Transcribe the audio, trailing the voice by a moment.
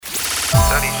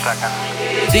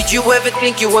Did you ever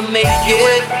think you would make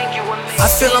it? I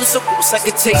feel I'm so close, I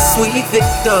could taste sweet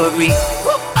victory.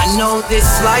 I know this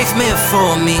life meant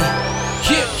for me.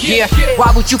 Yeah,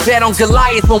 why would you bet on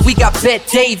Goliath when we got Bet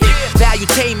David?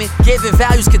 Valuetainment, giving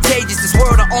value's contagious. This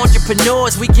world of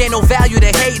entrepreneurs, we get no value to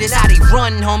haters. How they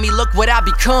run, homie, look what I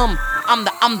become. I'm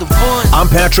the one. I'm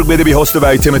Patrick Maybe, host of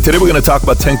Valuetainment. Today we're going to talk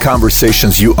about 10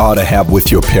 conversations you ought to have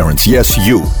with your parents. Yes,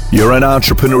 you. You're an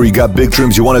entrepreneur, you got big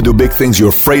dreams, you want to do big things, you're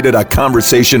afraid of that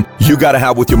conversation you got to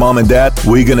have with your mom and dad.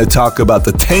 We're going to talk about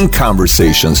the 10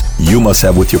 conversations you must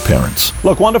have with your parents.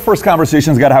 Look, one of the first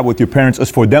conversations you got to have with your parents is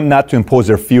for them not to impose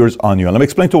their fears on you. And let me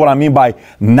explain to you what I mean by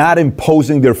not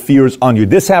imposing their fears on you.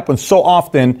 This happens so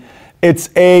often.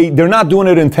 They're not doing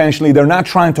it intentionally. They're not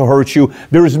trying to hurt you.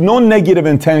 There is no negative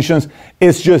intentions.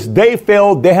 It's just they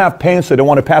failed, they have pain, so they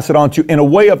want to pass it on to you in a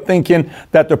way of thinking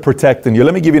that they're protecting you.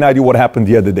 Let me give you an idea what happened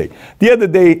the other day. The other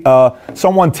day,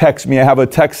 someone texted me. I have a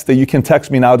text that you can text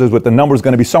me nowadays with the number's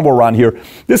going to be somewhere around here.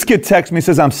 This kid texts me,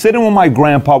 says, I'm sitting with my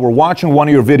grandpa. We're watching one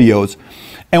of your videos.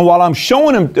 And while I'm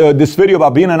showing him this video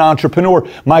about being an entrepreneur,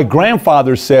 my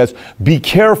grandfather says, be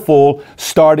careful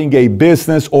starting a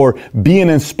business or being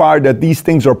inspired that these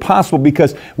things are possible,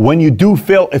 because when you do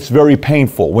fail, it's very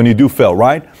painful when you do fail,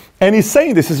 right? And he's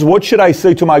saying this is, what should I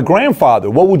say to my grandfather?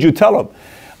 What would you tell him?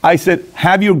 I said,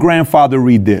 have your grandfather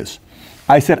read this.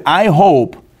 I said, I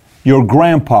hope your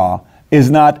grandpa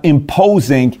is not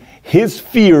imposing his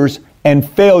fears and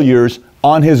failures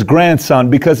on his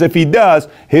grandson, because if he does,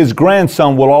 his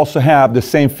grandson will also have the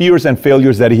same fears and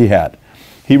failures that he had.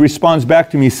 He responds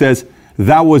back to me, says,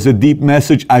 that was a deep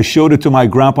message. I showed it to my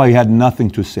grandpa. He had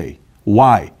nothing to say.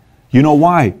 Why? You know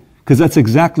why? Because that's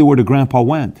exactly where the grandpa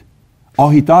went. All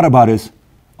he thought about is,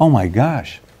 oh my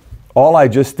gosh, all I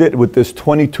just did with this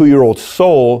 22-year-old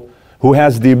soul who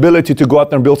has the ability to go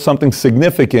out there and build something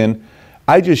significant,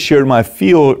 I just shared my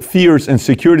fears,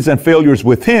 insecurities, and failures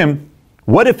with him.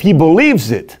 What if he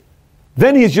believes it?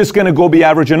 Then he's just going to go be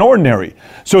average and ordinary.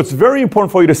 So it's very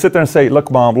important for you to sit there and say, look,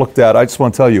 Mom, look, Dad, I just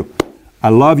want to tell you, I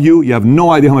love you. You have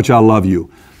no idea how much I love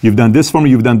you. You've done this for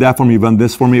me. You've done that for me. You've done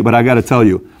this for me. But I got to tell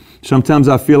you, sometimes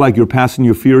I feel like you're passing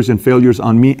your fears and failures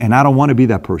on me, and I don't want to be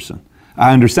that person.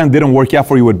 I understand it didn't work out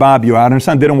for you with Bobby, or I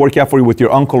understand it didn't work out for you with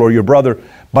your uncle or your brother,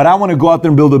 but I want to go out there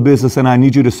and build a business, and I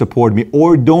need you to support me.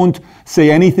 Or don't say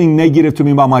anything negative to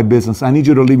me about my business. I need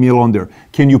you to leave me alone there.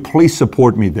 Can you please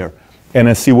support me there? And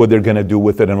then see what they're going to do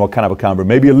with it and what kind of a conversation.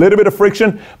 Maybe a little bit of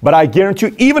friction, but I guarantee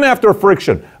you, even after a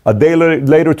friction, a day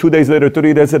later, 2 days later,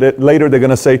 3 days later, they're going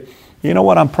to say, you know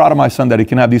what, I'm proud of my son that he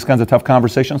can have these kinds of tough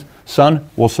conversations. Son,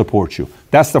 we'll support you.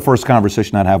 That's the first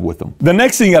conversation I'd have with them. The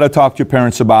next thing you got to talk to your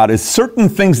parents about is certain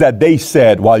things that they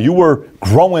said while you were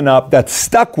growing up that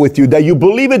stuck with you, that you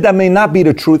believe it, that may not be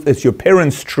the truth. It's your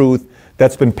parents' truth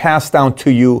that's been passed down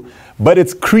to you, but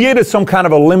it's created some kind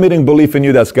of a limiting belief in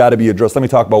you that's got to be addressed. Let me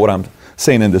talk about what I'm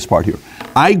saying in this part here.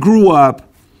 I grew up,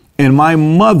 and my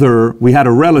mother, we had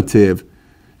a relative,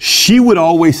 she would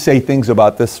always say things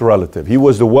about this relative. He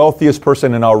was the wealthiest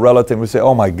person in our relative. We'd say,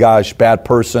 oh my gosh, bad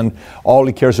person. All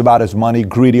he cares about is money,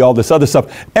 greedy, all this other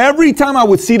stuff. Every time I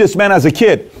would see this man as a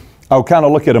kid, I would kind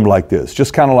of look at him like this.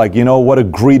 Just kind of like, you know, what a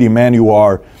greedy man you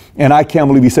are. And I can't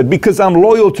believe he said, because I'm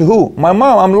loyal to who? My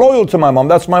mom. I'm loyal to my mom.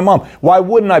 That's my mom. Why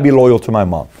wouldn't I be loyal to my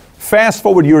mom? Fast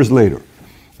forward years later.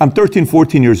 I'm 13,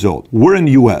 14 years old. We're in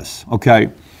the U.S.,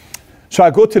 okay? So I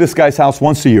go to this guy's house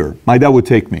once a year. My dad would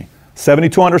take me.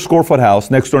 7,200 square foot house,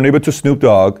 next door neighbor to Snoop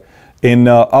Dogg in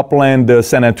Upland,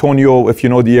 San Antonio, if you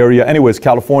know the area. Anyways,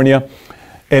 California.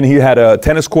 And he had a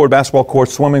tennis court, basketball court,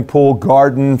 swimming pool,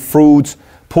 garden, fruits,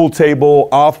 pool table,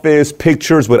 office,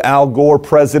 pictures with Al Gore,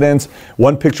 presidents.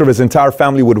 One picture of his entire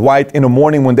family with White. In the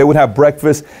morning when they would have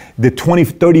breakfast, the 20,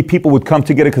 30 people would come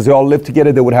together because they all lived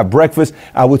together. They would have breakfast.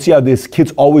 I would see how these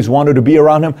kids always wanted to be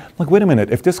around him. I'm like, wait a minute,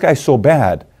 if this guy's so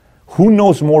bad, who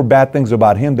knows more bad things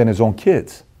about him than his own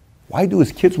kids? Why do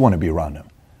his kids want to be around him?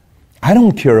 I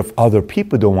don't care if other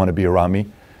people don't want to be around me.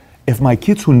 If my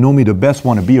kids who know me the best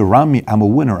want to be around me, I'm a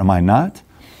winner, am I not?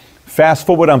 Fast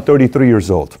forward, I'm 33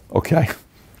 years old, okay?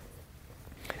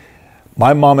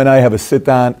 My mom and I have a sit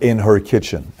down in her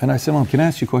kitchen. And I said, Mom, can I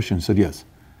ask you a question? She said, yes.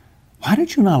 Why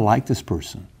did you not like this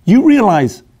person? You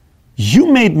realize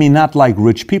you made me not like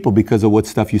rich people because of what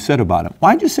stuff you said about him.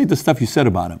 Why'd you say the stuff you said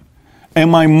about him?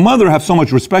 And my mother, I have so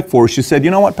much respect for her. She said,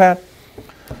 you know what, Pat?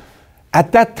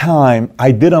 At that time,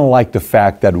 I didn't like the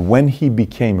fact that when he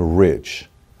became rich,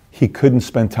 he couldn't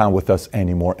spend time with us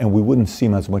anymore and we wouldn't see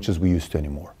him as much as we used to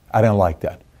anymore. I didn't like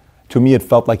that. To me, it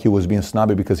felt like he was being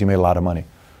snobby because he made a lot of money.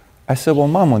 I said, well,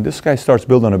 Mom, when this guy starts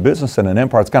building a business and an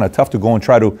empire, it's kind of tough to go and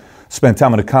try to spend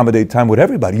time and accommodate time with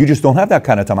everybody. You just don't have that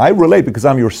kind of time. I relate because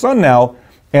I'm your son now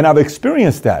And I've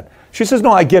experienced that. She says,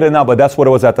 no, I get it now, but that's what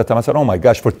it was at the time. I said, oh my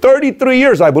gosh, for 33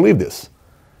 years, I believed this.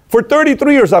 For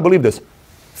 33 years, I believed this.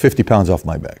 50 pounds off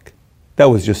my back. That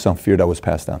was just some fear that was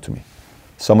passed down to me.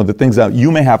 Some of the things that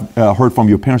you may have heard from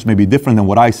your parents may be different than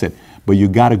what I said, but you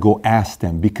got to go ask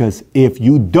them, because if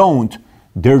you don't,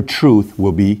 their truth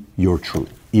will be your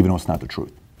truth, even though it's not the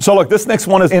truth. So look, this next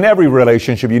one is in every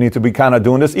relationship, you need to be kind of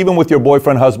doing this, even with your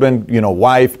boyfriend, husband,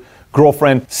 wife,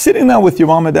 girlfriend, sitting down with your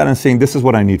mom and dad and saying, this is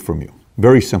what I need from you.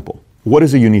 Very simple. What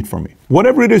is it you need from me?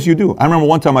 Whatever it is you do. I remember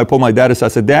one time I pulled my dad aside. I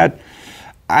said, Dad,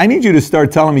 I need you to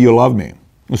start telling me you love me. I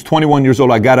was 21 years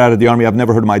old. I got out of the Army. I've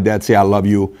never heard my dad say, I love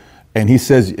you. And he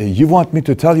says, you want me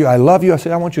to tell you I love you? I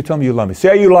said, I want you to tell me you love me.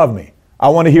 Say you love me. I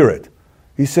want to hear it.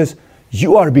 He says,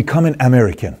 you are becoming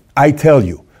American. I tell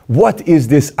you. What is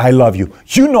this I love you?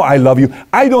 You know I love you.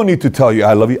 I don't need to tell you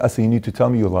I love you. I said, you need to tell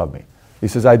me you love me. He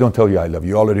says, I don't tell you I love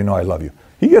you. You already know I love you.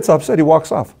 He gets upset. He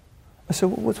walks off. I said,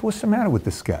 what's the matter with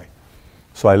this guy?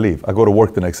 So I leave. I go to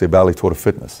work the next day, Bally Total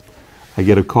Fitness. I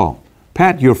get a call.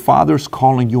 Pat, your father's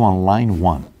calling you on line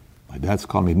 1. My dad's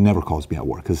calling me. He never calls me at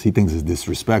work because he thinks it's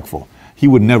disrespectful. He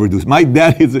would never do this. My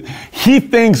dad he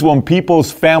thinks when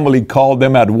people's family call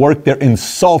them at work, they're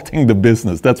insulting the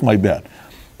business. That's my dad.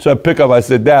 So I pick up, I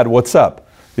said, Dad, what's up?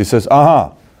 He says,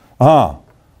 how's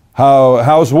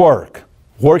work?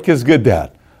 Work is good,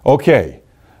 Dad. Okay,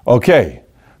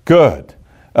 good.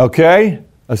 Okay?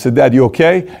 I said, Dad, you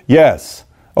okay? Yes.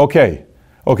 Okay,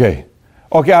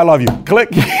 I love you.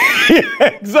 Click. He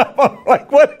hangs up. I'm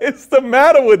like, what is the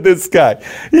matter with this guy?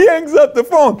 He hangs up the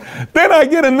phone. Then I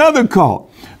get another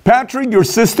call. Patrick, your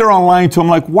sister on line 2. I'm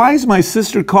like, why is my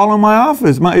sister calling my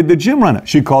office, the gym runner?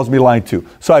 She calls me line 2.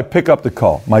 So I pick up the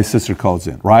call. My sister calls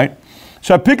in, right?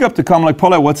 So I pick up the call. I'm like,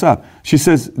 Paulette, what's up? She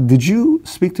says, did you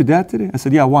speak to Dad today? I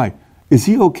said, yeah, why? Is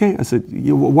he okay? I said,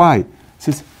 yeah, why? He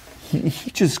says,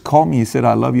 he just called me. He said,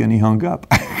 I love you, and he hung up.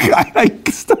 I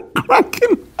start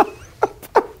cracking up.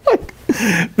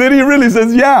 Then he really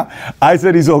says, yeah. I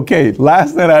said, he's okay.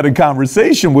 Last night I had a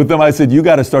conversation with him. I said, you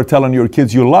got to start telling your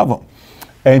kids you love them.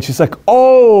 And she's like,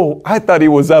 oh, I thought he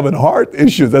was having heart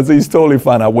issues. I said, he's totally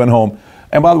fine. I went home.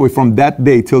 And by the way, from that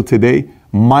day till today,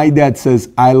 my dad says,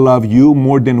 I love you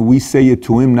more than we say it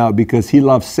to him now, because he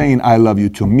loves saying, I love you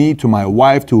to me, to my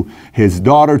wife, to his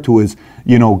daughter, to his,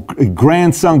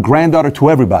 grandson, granddaughter, to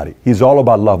everybody. He's all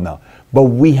about love now. But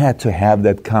we had to have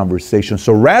that conversation.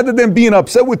 So rather than being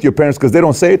upset with your parents because they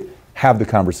don't say it, have the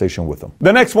conversation with them.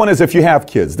 The next one is if you have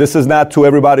kids. This is not to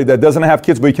everybody that doesn't have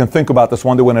kids, but you can think about this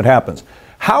one day when it happens.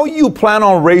 How you plan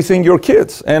on raising your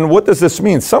kids? And what does this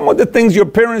mean? Some of the things your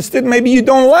parents did, maybe you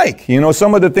don't like.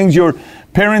 Some of the things your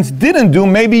parents didn't do,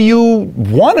 maybe you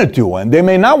want to do, and they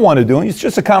may not want to do. And it's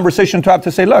just a conversation to have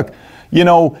to say, look,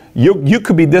 you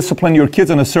could be disciplining your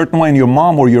kids in a certain way, and your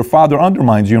mom or your father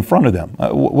undermines you in front of them.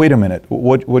 Wait a minute.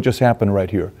 What just happened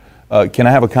right here? Can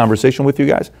I have a conversation with you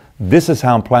guys? This is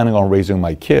how I'm planning on raising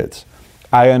my kids.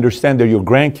 I understand they're your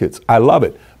grandkids. I love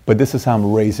it. But this is how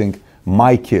I'm raising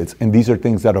my kids. And these are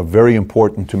things that are very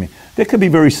important to me. They could be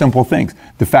very simple things.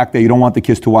 The fact that you don't want the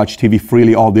kids to watch TV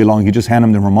freely all day long. You just hand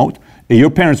them the remote. And your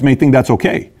parents may think that's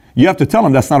okay. You have to tell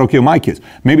them that's not okay with my kids.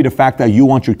 Maybe the fact that you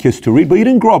want your kids to read, but you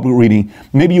didn't grow up reading.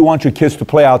 Maybe you want your kids to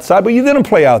play outside, but you didn't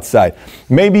play outside.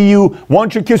 Maybe you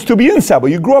want your kids to be inside, but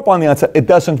you grew up on the outside. It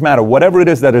doesn't matter. Whatever it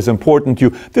is that is important to you,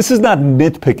 this is not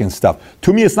nitpicking stuff.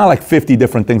 To me, it's not like 50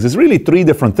 different things. It's really 3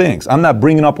 different things. I'm not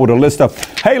bringing up with a list of,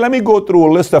 hey, let me go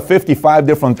through a list of 55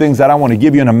 different things that I want to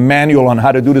give you in a manual on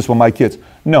how to do this with my kids.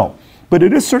 No, but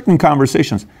it is certain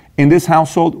conversations. In this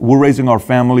household, we're raising our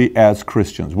family as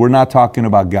Christians. We're not talking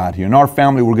about God here. In our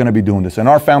family, we're going to be doing this. In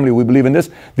our family, we believe in this.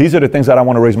 These are the things that I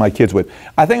want to raise my kids with.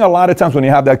 I think a lot of times when you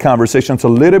have that conversation, it's a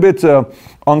little bit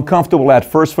uncomfortable at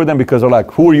first for them because they're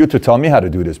like, who are you to tell me how to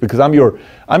do this? Because I'm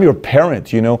your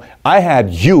parent, I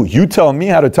had you. You tell me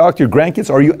how to talk to your grandkids.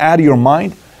 Are you out of your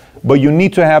mind? But you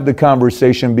need to have the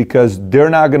conversation because they're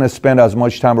not going to spend as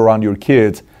much time around your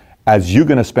kids as you're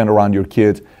going to spend around your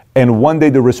kids. And one day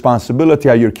the responsibility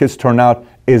how your kids turn out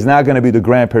is not going to be the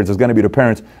grandparents, it's going to be the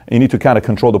parents. And you need to kind of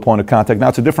control the point of contact. Now,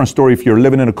 it's a different story if you're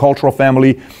living in a cultural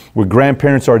family where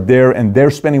grandparents are there and they're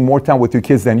spending more time with your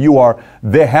kids than you are.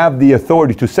 They have the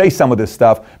authority to say some of this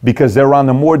stuff because they're around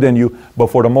them more than you. But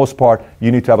for the most part,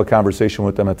 you need to have a conversation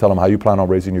with them and tell them how you plan on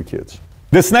raising your kids.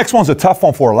 This next one's a tough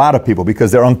one for a lot of people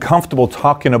because they're uncomfortable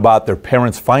talking about their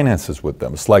parents' finances with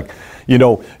them. It's like,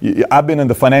 I've been in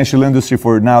the financial industry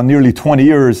for now nearly 20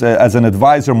 years as an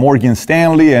advisor, Morgan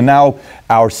Stanley, and now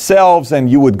ourselves. And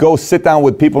you would go sit down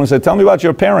with people and say, tell me about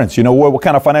your parents. What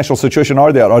kind of financial situation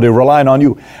are they? Are they relying on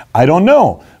you? I don't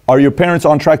know. Are your parents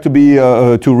on track to be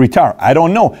to retire? I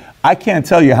don't know. I can't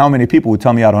tell you how many people would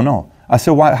tell me I don't know. I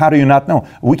said, why? How do you not know?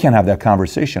 We can't have that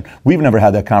conversation. We've never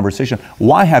had that conversation.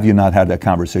 Why have you not had that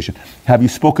conversation? Have you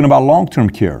spoken about long-term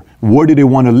care? Where do they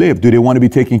want to live? Do they want to be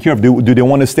taken care of? Do they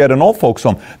want to stay at an old folks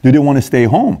home? Do they want to stay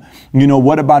home?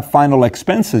 What about final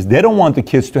expenses? They don't want the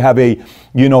kids to have a,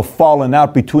 falling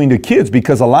out between the kids,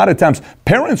 because a lot of times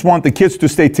parents want the kids to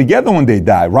stay together when they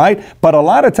die, right? But a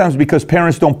lot of times, because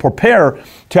parents don't prepare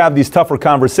to have these tougher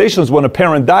conversations when a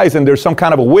parent dies and there's some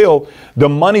kind of a will, the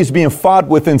money's being fought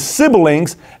within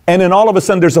siblings, and then all of a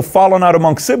sudden there's a falling out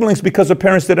among siblings because the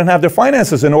parents didn't have their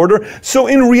finances in order. So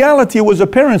in reality, it was the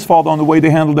parents' fault on the way they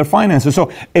handled their finances.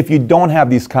 So if you don't have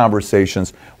these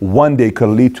conversations, one day could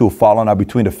lead to a falling out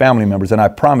between the family members, and I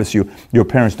promise you, your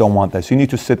parents don't want that. So you need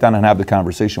to sit down and have the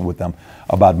conversation with them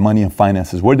about money and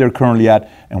finances, where they're currently at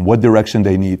and what direction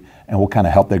they need and what kind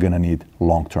of help they're going to need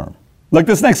long term. Like,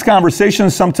 this next conversation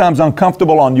is sometimes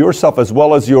uncomfortable on yourself as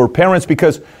well as your parents,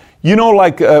 because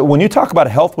when you talk about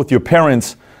health with your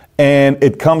parents and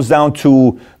it comes down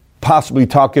to possibly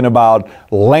talking about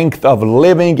length of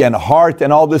living and heart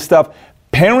and all this stuff,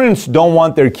 parents don't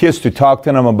want their kids to talk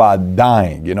to them about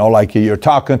dying, like you're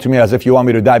talking to me as if you want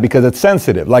me to die, because it's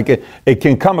sensitive. Like it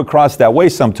can come across that way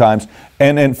sometimes,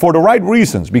 and for the right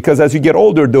reasons, because as you get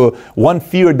older, the one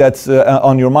fear that's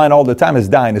on your mind all the time is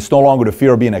dying. It's no longer the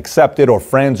fear of being accepted or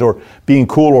friends or being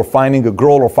cool or finding a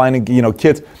girl or finding,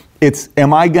 kids. It's,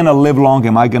 am I going to live long?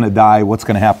 Am I going to die? What's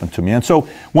going to happen to me? And so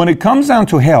when it comes down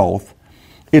to health,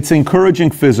 it's encouraging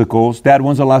physicals. Dad,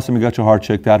 when's the last time you got your heart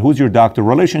checked out? Who's your doctor?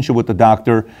 Relationship with the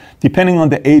doctor. Depending on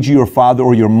the age of your father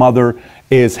or your mother,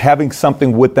 is having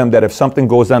something with them that if something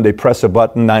goes down, they press a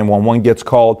button, 911 gets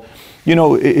called.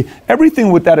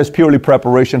 Everything with that is purely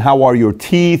preparation. How are your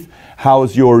teeth?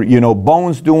 How's your,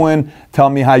 bones doing?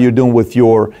 Tell me how you're doing with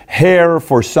your hair.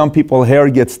 For some people, hair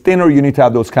gets thinner. You need to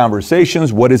have those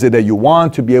conversations. What is it that you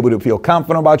want to be able to feel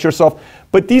confident about yourself?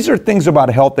 But these are things about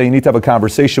health that you need to have a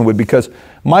conversation with, because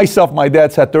my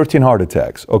dad's had 13 heart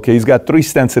attacks. Okay, he's got 3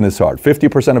 stents in his heart.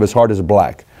 50% of his heart is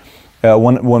black.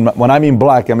 When I mean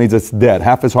black, I mean it's dead.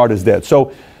 Half his heart is dead.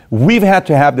 So we've had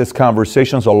to have these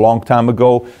conversations a long time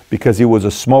ago, because he was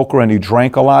a smoker and he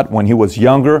drank a lot when he was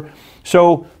younger.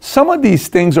 So some of these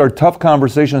things are tough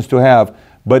conversations to have,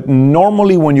 but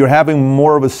normally when you're having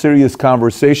more of a serious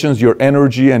conversations, your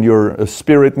energy and your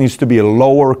spirit needs to be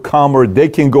lower, calmer. They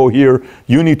can go here,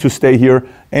 you need to stay here.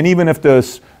 And even if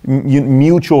the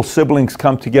mutual siblings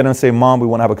come together and say, Mom, we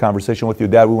want to have a conversation with you.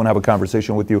 Dad, we want to have a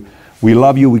conversation with you. We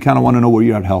love you. We kind of want to know where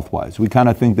you're at health-wise. We kind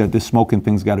of think that this smoking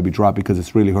thing's got to be dropped because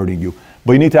it's really hurting you.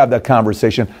 But you need to have that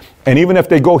conversation. And even if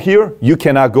they go here, you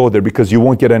cannot go there because you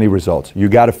won't get any results. You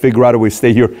got to figure out a way to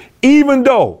stay here. Even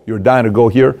though you're dying to go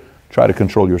here, try to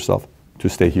control yourself to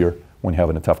stay here when you're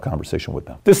having a tough conversation with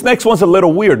them. This next one's a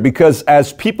little weird, because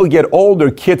as people get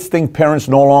older, kids think parents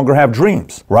no longer have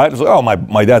dreams, right? It's like, oh,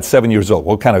 my dad's 7 years old.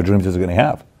 What kind of dreams is he going to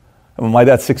have? My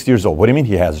dad's 60 years old. What do you mean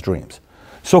he has dreams?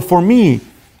 So for me,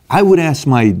 I would ask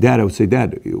my dad, I would say,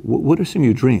 Dad, what are some of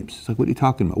your dreams? It's like, what are you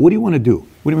talking about? What do you want to do?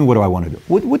 What do you mean, what do I want to do?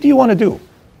 What do you want to do?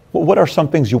 What are some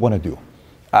things you want to do?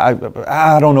 I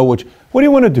don't know what do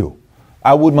you want to do?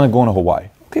 I wouldn't mind going to Hawaii.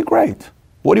 Okay, great.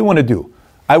 What do you want to do?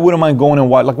 I wouldn't mind going and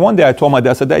watch. Like one day I told my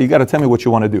dad, I said, Dad, you got to tell me what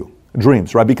you want to do.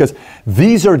 Dreams, right? Because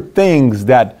these are things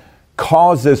that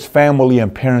causes family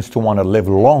and parents to want to live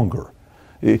longer.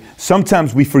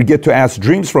 Sometimes we forget to ask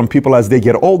dreams from people as they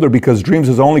get older, because dreams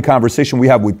is the only conversation we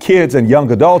have with kids and young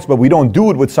adults, but we don't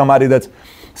do it with somebody that's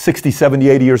 60, 70,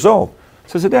 80 years old.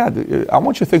 So I said, Dad, I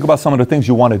want you to think about some of the things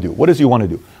you want to do. What does you want to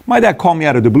do? My dad called me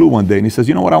out of the blue one day and he says,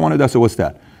 you know what I want to do? I said, what's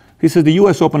that? He said, the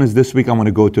U.S. Open is this week. I'm going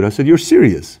to go to it. I said, you're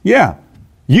serious? Yeah.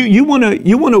 You want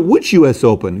to, which U.S.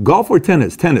 Open? Golf or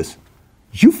tennis? Tennis.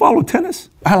 You follow tennis?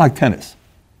 I like tennis.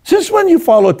 Since when you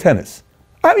follow tennis?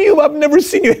 I mean, I've never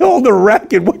seen you hold a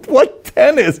racket. What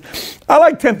tennis? I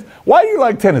like tennis. Why do you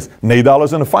like tennis? Nadal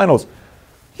is in the finals.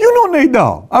 You know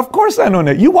Nadal. Of course I know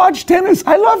Nadal. You watch tennis.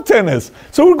 I love tennis.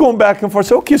 So we're going back and forth.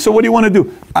 So, okay, so what do you want to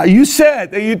do? You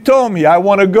said, you told me I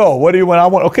want to go. What do you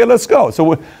want? Okay, let's go.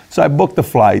 So I booked the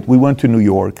flight. We went to New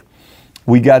York.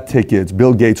 We got tickets.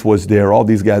 Bill Gates was there. All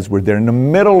these guys were there. In the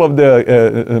middle of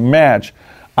the match,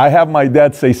 I have my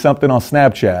dad say something on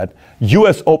Snapchat.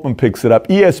 U.S. Open picks it up.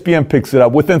 ESPN picks it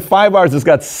up. Within 5 hours, it's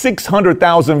got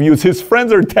 600,000 views. His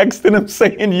friends are texting him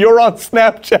saying, you're on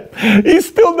Snapchat. He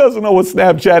still doesn't know what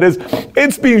Snapchat is.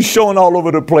 It's being shown all over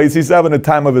the place. He's having the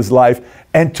time of his life.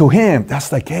 And to him,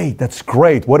 that's like, hey, that's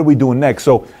great. What are we doing next?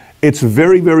 So it's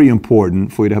very, very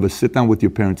important for you to have a sit down with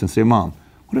your parents and say, Mom,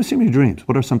 what are some of your dreams?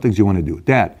 What are some things you want to do?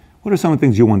 Dad, what are some of the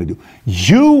things you want to do?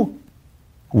 You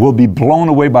will be blown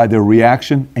away by their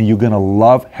reaction, and you're going to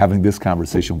love having this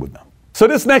conversation with them. So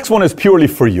this next one is purely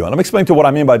for you. And let me explain to you what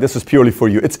I mean by this is purely for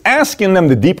you. It's asking them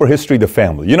the deeper history of the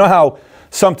family. You know how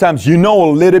sometimes you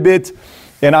know a little bit,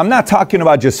 and I'm not talking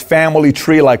about just family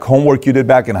tree like homework you did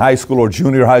back in high school or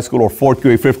junior high school or 4th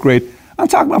grade, 5th grade. I'm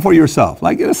talking about for yourself.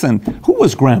 Like, listen, who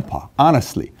was grandpa?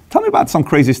 Honestly, tell me about some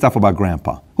crazy stuff about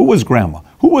grandpa. Who was grandma?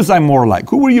 Who was I more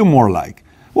like? Who were you more like?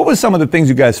 What was some of the things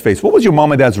you guys faced? What was your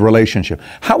mom and dad's relationship?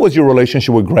 How was your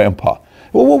relationship with grandpa?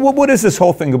 What is this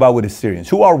whole thing about with Assyrians?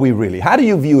 Who are we really? How do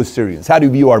you view Assyrians? How do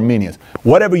you view Armenians?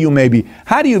 Whatever you may be.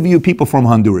 How do you view people from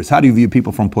Honduras? How do you view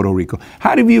people from Puerto Rico?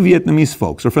 How do you view Vietnamese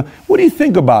folks? What do you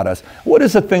think about us? What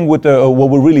is the thing with what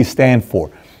we really stand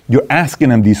for? You're asking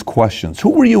them these questions. Who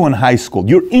were you in high school?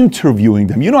 You're interviewing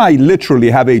them. You know, I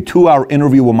literally have a 2-hour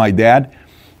interview with my dad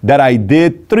that I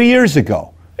did 3 years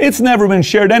ago. It's never been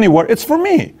shared anywhere. It's for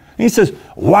me. He says,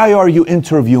 why are you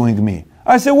interviewing me?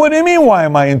 I said, what do you mean, why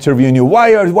am I interviewing you?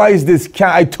 Why is this,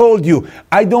 I told you,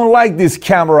 I don't like this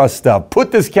camera stuff.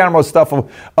 Put this camera stuff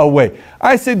away.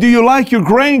 I said, do you like your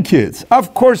grandkids?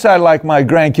 Of course I like my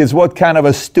grandkids. What kind of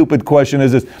a stupid question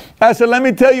is this? I said, let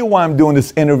me tell you why I'm doing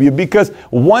this interview. Because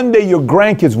one day your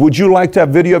grandkids, would you like to have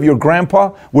video of your grandpa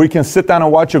where you can sit down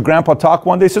and watch your grandpa talk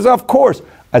one day? He says, of course.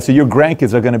 I said, your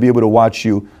grandkids are going to be able to watch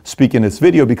you speak in this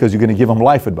video because you're going to give them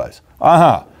life advice.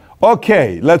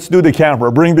 Okay, let's do the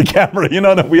camera. Bring the camera. You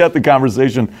know that we had the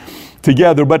conversation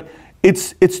together. But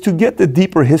it's to get the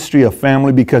deeper history of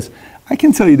family, because I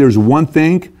can tell you there's one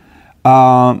thing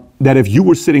that if you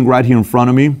were sitting right here in front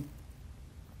of me,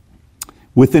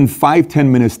 within 5-10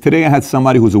 minutes, today I had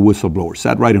somebody who's a whistleblower,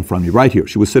 sat right in front of me, right here.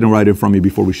 She was sitting right in front of me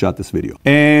before we shot this video.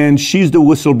 And she's the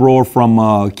whistleblower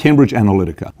from Cambridge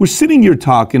Analytica. We're sitting here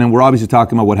talking, and we're obviously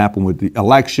talking about what happened with the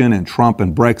election and Trump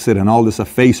and Brexit and all this of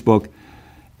Facebook.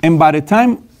 And by the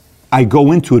time I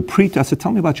go into it, I said,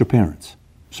 tell me about your parents.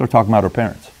 Start talking about her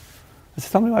parents. I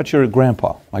said, tell me about your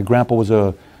grandpa. My grandpa was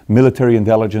a military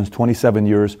intelligence, 27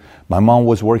 years. My mom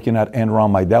was working at Enron.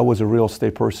 My dad was a real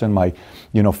estate person. My,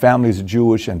 family's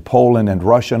Jewish and Poland and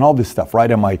Russia and all this stuff,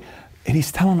 right? And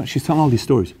she's telling all these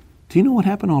stories. Do you know what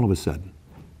happened all of a sudden?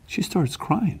 She starts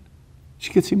crying.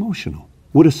 She gets emotional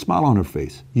with a smile on her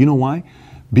face. You know why?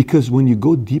 Because when you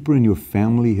go deeper in your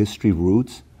family history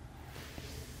roots,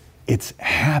 it's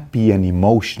happy and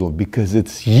emotional because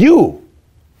it's you.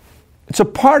 It's a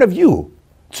part of you.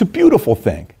 It's a beautiful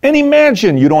thing. And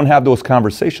imagine you don't have those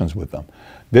conversations with them.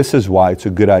 This is why it's a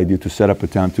good idea to set up a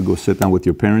time to go sit down with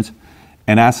your parents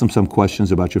and ask them some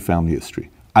questions about your family history.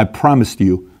 I promise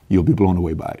you, you'll be blown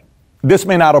away by it. This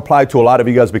may not apply to a lot of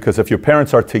you guys because if your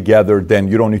parents are together, then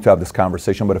you don't need to have this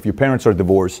conversation. But if your parents are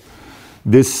divorced,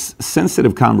 this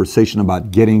sensitive conversation about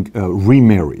getting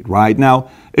remarried, right? Now,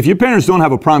 if your parents don't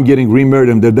have a problem getting remarried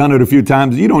and they've done it a few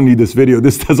times, you don't need this video.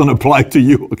 This doesn't apply to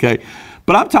you, okay?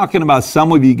 But I'm talking about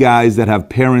some of you guys that have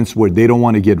parents where they don't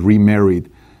want to get remarried.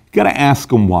 You got to ask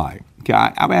them why. Okay,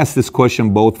 I've asked this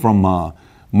question both from my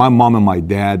mom and my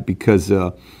dad because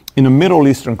in the Middle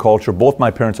Eastern culture, both my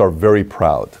parents are very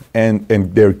proud and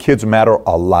their kids matter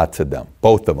a lot to them,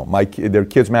 both of them. Their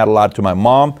kids matter a lot to my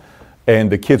mom.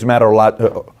 And the kids matter a lot,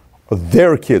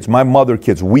 their kids, my mother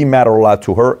kids, we matter a lot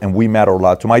to her and we matter a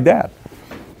lot to my dad.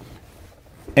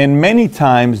 And many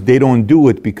times they don't do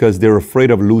it because they're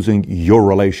afraid of losing your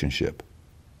relationship.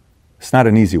 It's not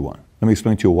an easy one. Let me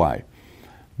explain to you why.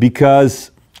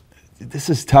 Because this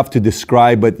is tough to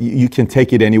describe, but you can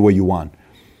take it any way you want.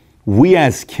 We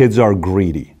as kids are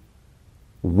greedy.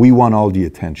 We want all the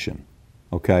attention,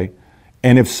 okay?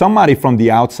 And if somebody from the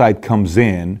outside comes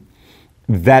in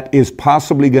that is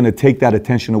possibly going to take that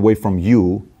attention away from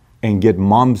you and get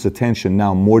mom's attention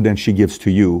now more than she gives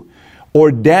to you,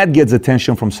 or dad gets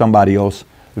attention from somebody else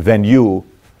than you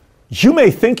may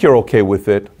think you're okay with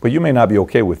it, but you may not be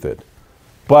okay with it.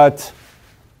 But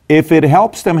if it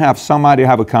helps them have somebody to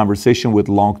have a conversation with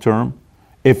long term,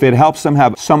 if it helps them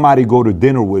have somebody go to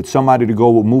dinner with, somebody to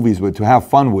go to movies with, to have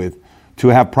fun with, to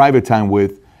have private time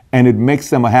with, and it makes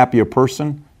them a happier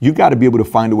person, you got to be able to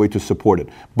find a way to support it.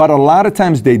 But a lot of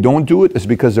times they don't do it. It's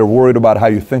because they're worried about how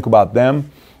you think about them,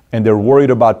 and they're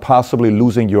worried about possibly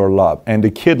losing your love. And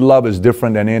the kid love is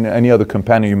different than any other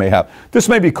companion you may have. This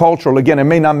may be cultural. Again, it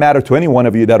may not matter to any one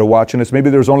of you that are watching this.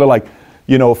 Maybe there's only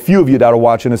a few of you that are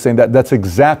watching this saying that's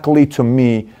exactly to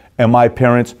me and my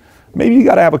parents. Maybe you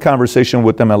got to have a conversation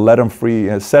with them and let them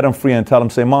free, set them free and tell them,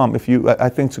 say, Mom, I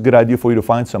think it's a good idea for you to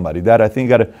find somebody. Dad, I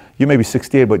think you may be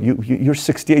 68, but you're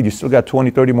 68. You still got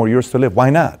 20, 30 more years to live. Why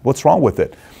not? What's wrong with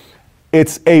it?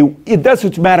 It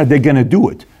doesn't matter. They're going to do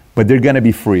it, but they're going to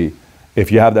be free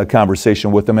if you have that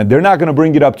conversation with them. And they're not going to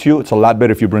bring it up to you. It's a lot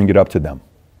better if you bring it up to them.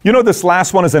 This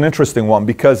last one is an interesting one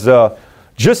because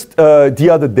just the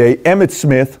other day, Emmitt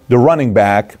Smith, the running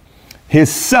back, His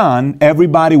son,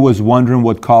 everybody was wondering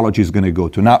what college he's going to go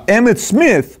to. Now, Emmitt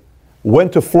Smith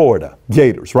went to Florida,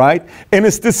 Gators, right? And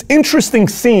it's this interesting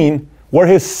scene where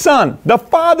his son, the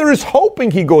father is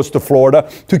hoping he goes to Florida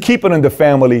to keep it in the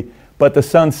family, but the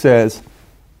son says,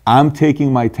 I'm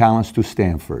taking my talents to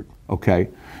Stanford, okay?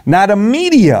 Now the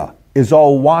media is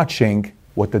all watching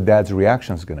what the dad's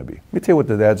reaction is going to be. Let me tell you what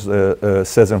the dad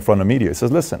says in front of the media. He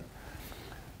says, listen,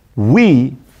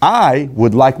 I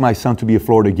would like my son to be a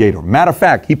Florida Gator. Matter of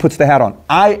fact, he puts the hat on.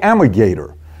 I am a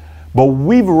Gator. But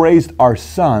we've raised our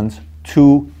sons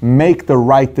to make the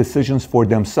right decisions for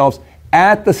themselves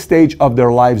at the stage of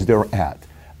their lives they're at.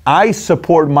 I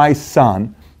support my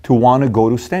son to want to go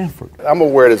to Stanford. I'm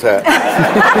going to wear this hat.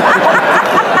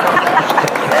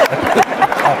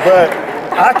 But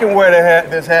I can wear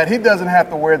this hat. He doesn't have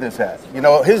to wear this hat. You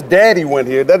know, his daddy went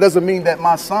here. That doesn't mean that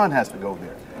my son has to go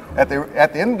there.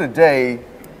 At the end of the day,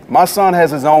 my son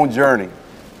has his own journey,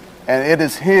 and it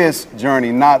is his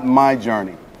journey, not my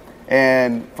journey.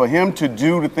 And for him to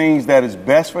do the things that is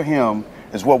best for him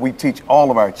is what we teach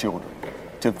all of our children,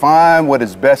 to find what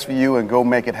is best for you and go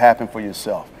make it happen for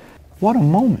yourself. What a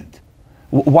moment.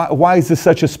 Why is this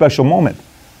such a special moment?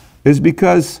 It's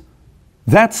because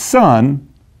that son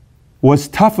was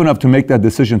tough enough to make that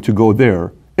decision to go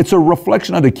there. It's a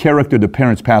reflection of the character the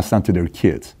parents passed on to their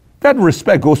kids. That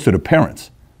respect goes to the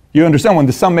parents. You understand, when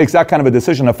the son makes that kind of a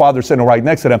decision, the father sitting right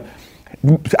next to them,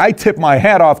 I tip my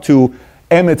hat off to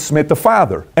Emmitt Smith, the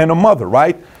father, and the mother,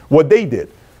 right? What they did.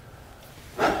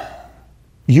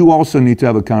 You also need to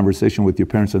have a conversation with your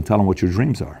parents and tell them what your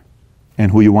dreams are and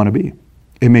who you want to be.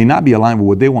 It may not be aligned with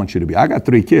what they want you to be. I got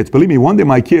 3 kids. Believe me, one day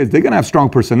my kids, they're going to have strong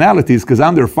personalities because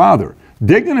I'm their father.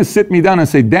 They're going to sit me down and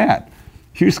say, Dad,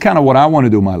 here's kind of what I want to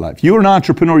do in my life. You're an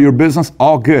entrepreneur, your business,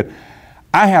 all good.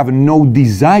 I have no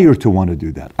desire to want to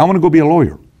do that. I want to go be a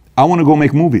lawyer. I want to go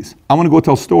make movies. I want to go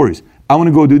tell stories. I want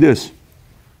to go do this.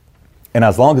 And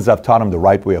as long as I've taught them the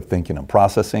right way of thinking and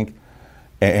processing,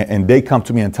 and they come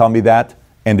to me and tell me that,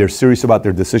 and they're serious about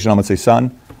their decision, I'm going to say,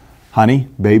 son, honey,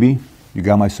 baby, you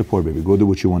got my support, baby. Go do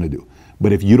what you want to do.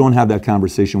 But if you don't have that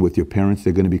conversation with your parents,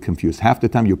 they're going to be confused. Half the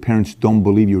time, your parents don't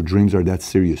believe your dreams are that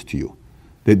serious to you.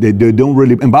 They don't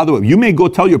really, and by the way, you may go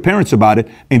tell your parents about it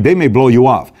and they may blow you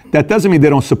off. That doesn't mean they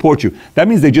don't support you. That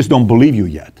means they just don't believe you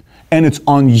yet. And it's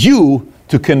on you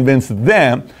to convince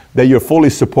them that you're fully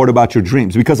supportive about your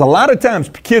dreams. Because a lot of times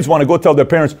kids want to go tell their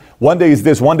parents, one day is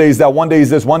this, one day is that, one day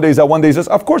is this, one day is that, one day is this.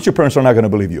 Of course your parents are not going to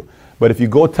believe you. But if you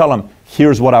go tell them,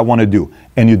 here's what I want to do,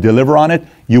 and you deliver on it,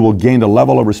 you will gain the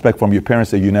level of respect from your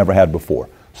parents that you never had before.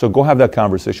 So go have that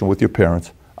conversation with your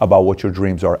parents about what your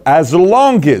dreams are, as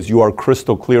long as you are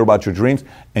crystal clear about your dreams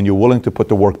and you're willing to put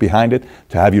the work behind it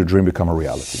to have your dream become a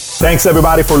reality. Thanks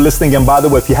everybody for listening. And by the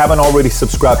way, if you haven't already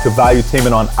subscribed to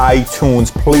Valuetainment on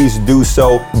iTunes, please do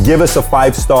so. Give us a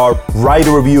 5-star, write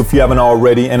a review if you haven't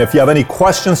already. And if you have any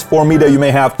questions for me that you may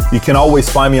have, you can always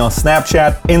find me on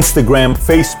Snapchat, Instagram,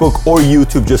 Facebook, or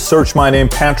YouTube. Just search my name,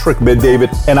 Patrick Bet-David.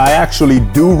 And I actually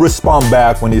do respond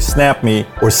back when you snap me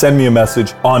or send me a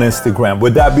message on Instagram.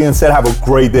 With that being said, have a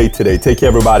great day today. Take care,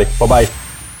 everybody. Bye-bye.